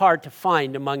is hard to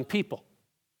find among people.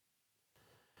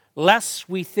 Lest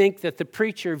we think that the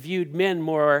preacher viewed men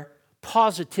more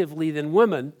positively than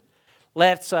women,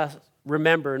 let's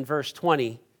remember in verse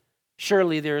 20,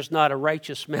 surely there is not a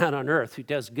righteous man on earth who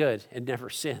does good and never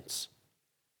sins.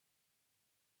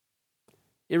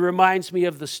 It reminds me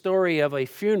of the story of a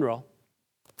funeral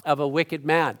of a wicked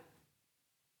man.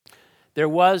 There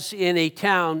was in a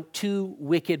town 2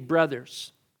 wicked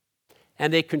brothers,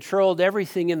 and they controlled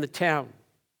everything in the town.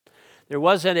 There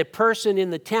wasn't a person in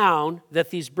the town that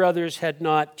these brothers had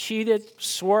not cheated,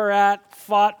 swore at,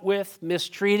 fought with,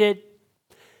 mistreated.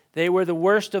 They were the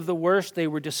worst of the worst. They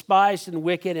were despised and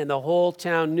wicked, and the whole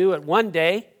town knew it. One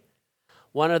day,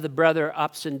 one of the brother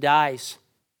ups and dies,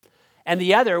 and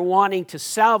the other, wanting to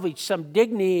salvage some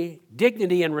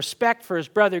dignity and respect for his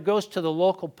brother, goes to the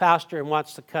local pastor and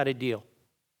wants to cut a deal.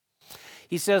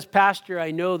 He says, Pastor, I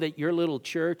know that your little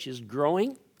church is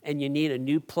growing and you need a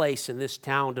new place in this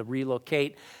town to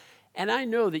relocate. And I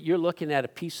know that you're looking at a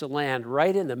piece of land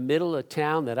right in the middle of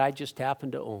town that I just happen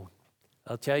to own.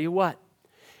 I'll tell you what,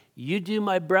 you do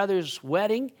my brother's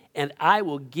wedding and I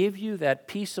will give you that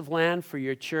piece of land for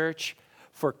your church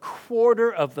for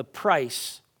 1/4 of the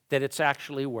price that it's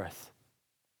actually worth.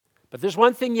 But there's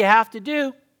one thing you have to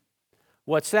do.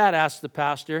 What's that? Asked the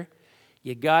pastor.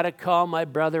 You got to call my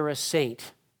brother a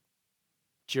saint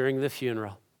during the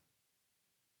funeral.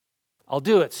 I'll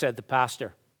do it, said the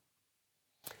pastor.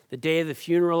 The day of the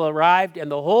funeral arrived, and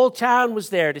the whole town was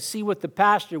there to see what the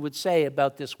pastor would say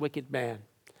about this wicked man.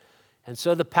 And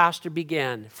so the pastor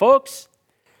began, folks,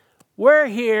 we're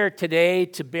here today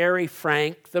to bury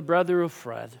Frank, the brother of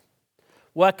Fred.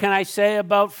 What can I say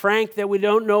about Frank that we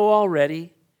don't know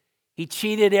already? He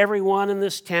cheated everyone in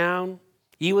this town.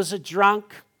 He was a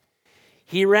drunk.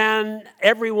 He ran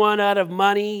everyone out of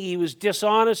money. He was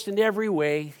dishonest in every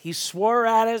way. He swore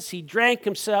at us. He drank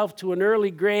himself to an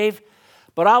early grave.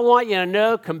 But I want you to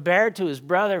know, compared to his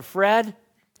brother Fred,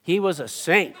 he was a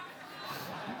saint.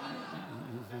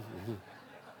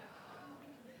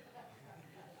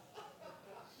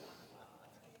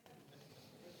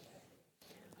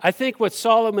 I think what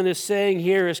Solomon is saying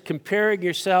here is comparing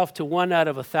yourself to 1 out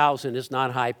of 1,000 is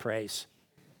not high praise.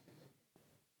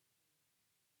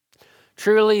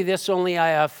 Truly, this only I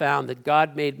have found, that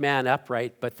God made man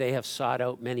upright, but they have sought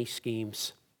out many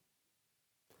schemes.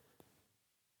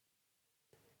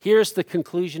 Here's the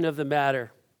conclusion of the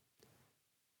matter.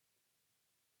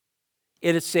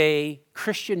 It is a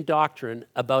Christian doctrine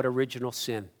about original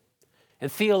sin.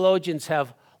 And theologians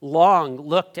have long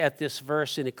looked at this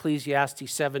verse in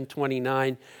Ecclesiastes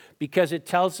 7:29 because it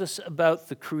tells us about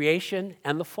the creation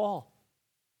and the fall.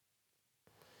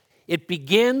 It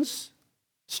begins,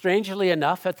 strangely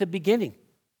enough, at the beginning.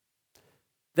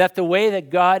 That the way that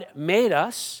God made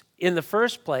us in the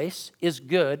first place is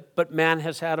good, but man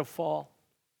has had a fall.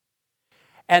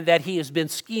 And that he has been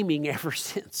scheming ever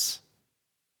since.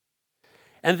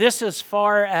 And this, as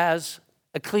far as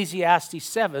Ecclesiastes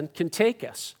 7 can take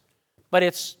us. But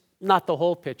it's not the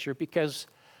whole picture, because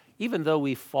even though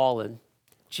we've fallen,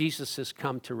 Jesus has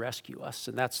come to rescue us,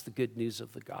 and that's the good news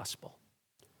of the gospel.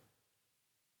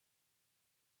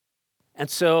 And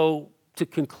so, to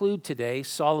conclude today,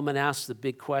 Solomon asks the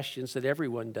big questions that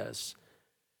everyone does.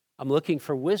 I'm looking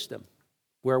for wisdom.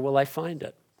 Where will I find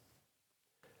it?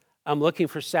 I'm looking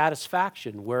for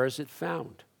satisfaction. Where is it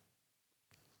found?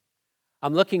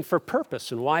 I'm looking for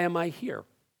purpose, and why am I here?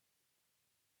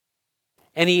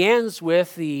 And he ends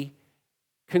with the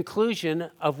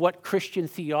conclusion of what Christian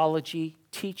theology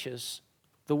teaches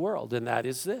the world, and that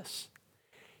is this.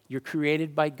 You're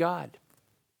created by God.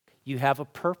 You have a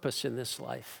purpose in this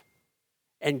life.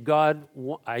 And God,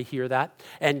 I hear that,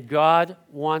 and God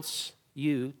wants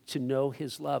you to know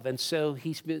his love. And so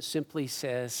he simply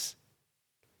says,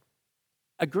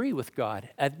 agree with God,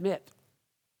 admit.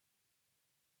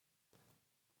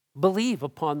 Believe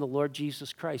upon the Lord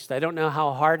Jesus Christ. I don't know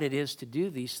how hard it is to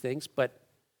do these things, but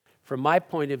from my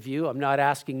point of view, I'm not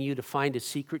asking you to find a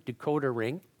secret decoder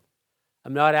ring.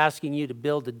 I'm not asking you to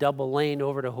build a double lane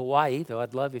over to Hawaii, though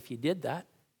I'd love if you did that.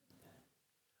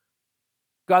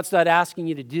 God's not asking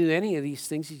you to do any of these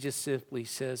things. He just simply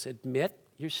says, admit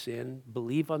your sin,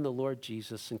 believe on the Lord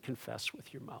Jesus, and confess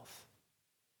with your mouth.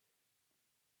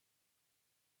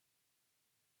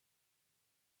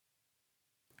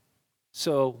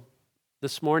 So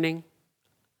this morning,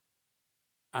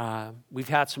 we've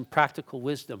had some practical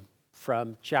wisdom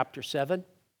from chapter 7.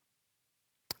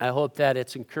 I hope that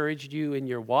it's encouraged you in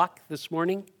your walk this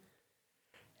morning.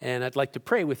 And I'd like to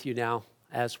pray with you now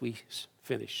as we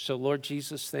finish. So Lord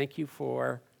Jesus, thank you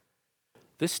for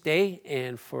this day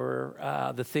and for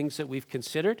the things that we've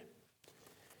considered.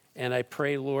 And I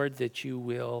pray, Lord, that you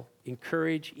will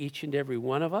encourage each and every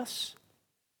one of us.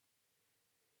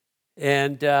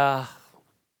 And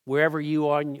wherever you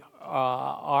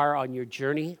are on your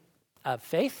journey of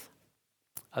faith,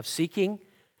 of seeking,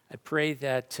 I pray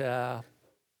that the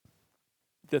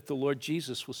Lord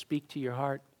Jesus will speak to your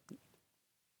heart,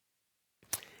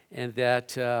 and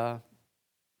that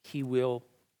he will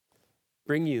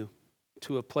bring you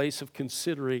to a place of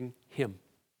considering him.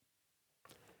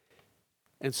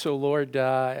 And so, Lord,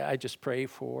 I just pray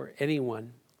for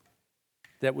anyone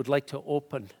that would like to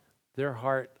open their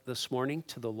heart this morning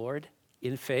to the Lord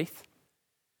in faith,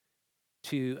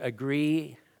 to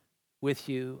agree with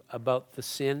you about the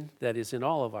sin that is in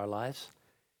all of our lives,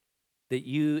 that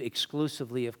you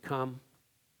exclusively have come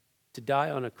to die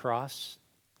on a cross,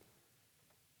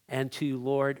 and to,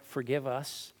 Lord, forgive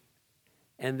us,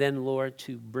 and then, Lord,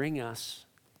 to bring us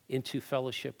into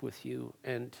fellowship with you.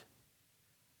 And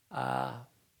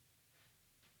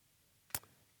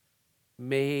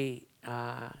may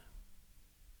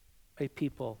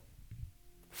people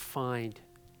find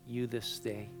you this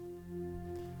day.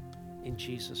 In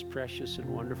Jesus' precious and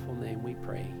wonderful name we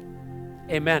pray.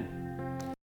 Amen.